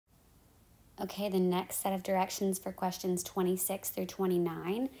Okay, the next set of directions for questions 26 through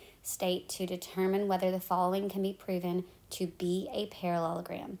 29 state to determine whether the following can be proven to be a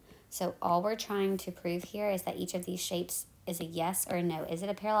parallelogram. So all we're trying to prove here is that each of these shapes is a yes or a no. Is it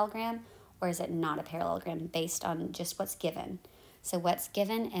a parallelogram or is it not a parallelogram based on just what's given? So what's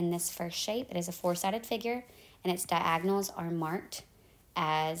given in this first shape, it is a four-sided figure and its diagonals are marked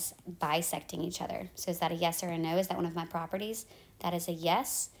as bisecting each other. So is that a yes or a no? Is that one of my properties? That is a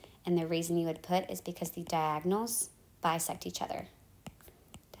yes. And the reason you would put is because the diagonals bisect each other.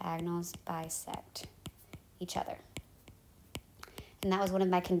 Diagonals bisect each other. And that was one of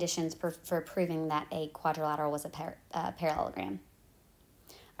my conditions for proving that a quadrilateral was a parallelogram.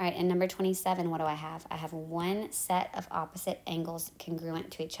 All right, and number 27, what do I have? I have one set of opposite angles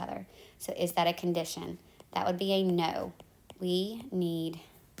congruent to each other. So is that a condition? That would be a no. We need,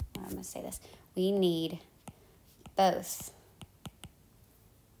 I'm going to say this, we need both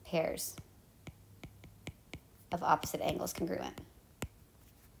pairs of opposite angles congruent.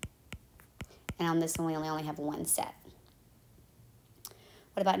 And on this one, we only have one set.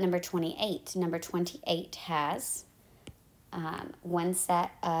 What about number 28? Number 28 has one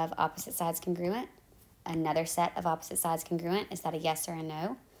set of opposite sides congruent, another set of opposite sides congruent. Is that a yes or a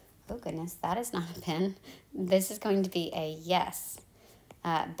no? Oh goodness, that is not a pen. This is going to be a yes.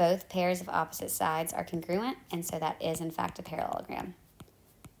 Both pairs of opposite sides are congruent, and so that is in fact a parallelogram.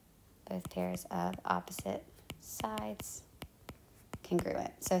 Both pairs of opposite sides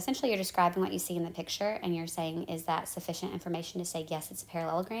congruent. So essentially you're describing what you see in the picture and you're saying, is that sufficient information to say yes, it's a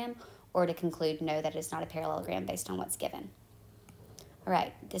parallelogram, or to conclude no, that it's not a parallelogram based on what's given. All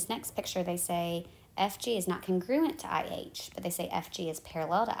right, this next picture, they say FG is not congruent to IH, but they say FG is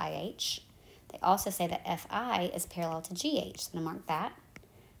parallel to IH. They also say that FI is parallel to GH, so I'm going to mark that.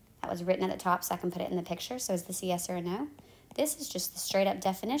 That was written at the top so I can put it in the picture. So is this a yes or a no? This is just the straight up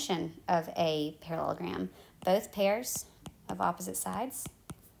definition of a parallelogram. Both pairs of opposite sides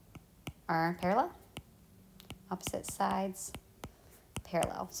are parallel. Opposite sides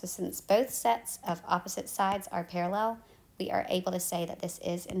parallel. So since both sets of opposite sides are parallel, we are able to say that this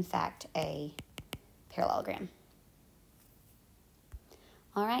is in fact a parallelogram.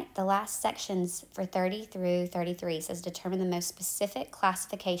 All right, the last sections for 30 through 33 says determine the most specific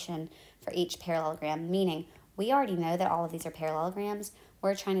classification for each parallelogram, meaning we already know that all of these are parallelograms.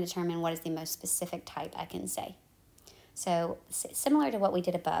 We're trying to determine what is the most specific type I can say. So similar to what we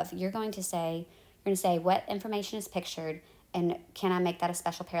did above, you're going to say what information is pictured and can I make that a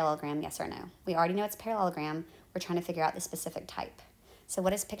special parallelogram, yes or no? We already know it's a parallelogram. We're trying to figure out the specific type. So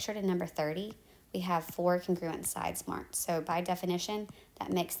what is pictured in number 30? We have four congruent sides marked. So by definition,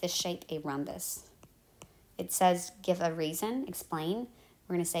 that makes this shape a rhombus. It says give a reason, explain.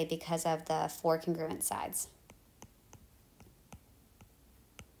 We're going to say because of the four congruent sides.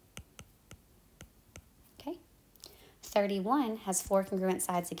 Okay. 31 has four congruent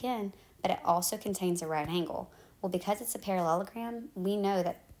sides again, but it also contains a right angle. Well, because it's a parallelogram, we know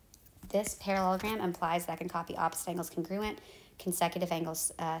that this parallelogram implies that I can copy opposite angles congruent, consecutive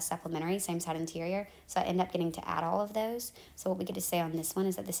angles supplementary, same side interior. So I end up getting to add all of those. So what we get to say on this one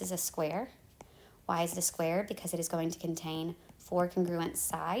is that this is a square. Why is it a square? Because it is going to contain four congruent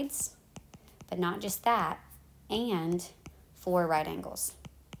sides, but not just that, and four right angles.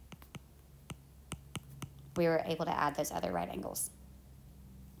 We were able to add those other right angles.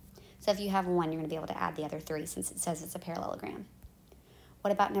 So if you have one, you're going to be able to add the other three since it says it's a parallelogram.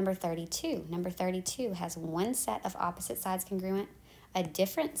 What about number 32? Number 32 has one set of opposite sides congruent, a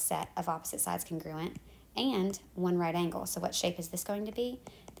different set of opposite sides congruent, and one right angle. So what shape is this going to be?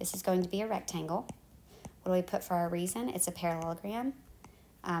 This is going to be a rectangle. What do we put for our reason? It's a parallelogram.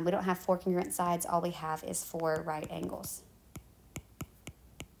 We don't have four congruent sides. All we have is four right angles.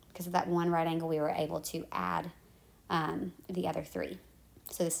 Because of that one right angle, we were able to add the other three.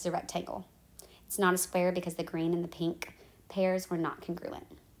 So this is a rectangle. It's not a square because the green and the pink pairs were not congruent.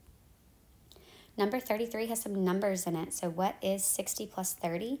 Number 33 has some numbers in it. So what is 60 plus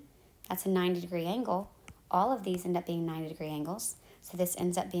 30? That's a 90-degree angle. All of these end up being 90-degree angles. So this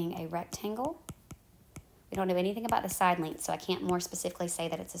ends up being a rectangle. We don't know anything about the side length, so I can't more specifically say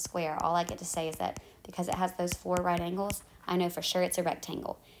that it's a square. All I get to say is that because it has those four right angles, I know for sure it's a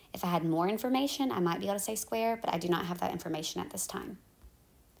rectangle. If I had more information, I might be able to say square, but I do not have that information at this time.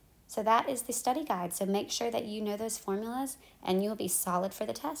 So that is the study guide. So make sure that you know those formulas and you'll be solid for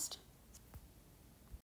the test.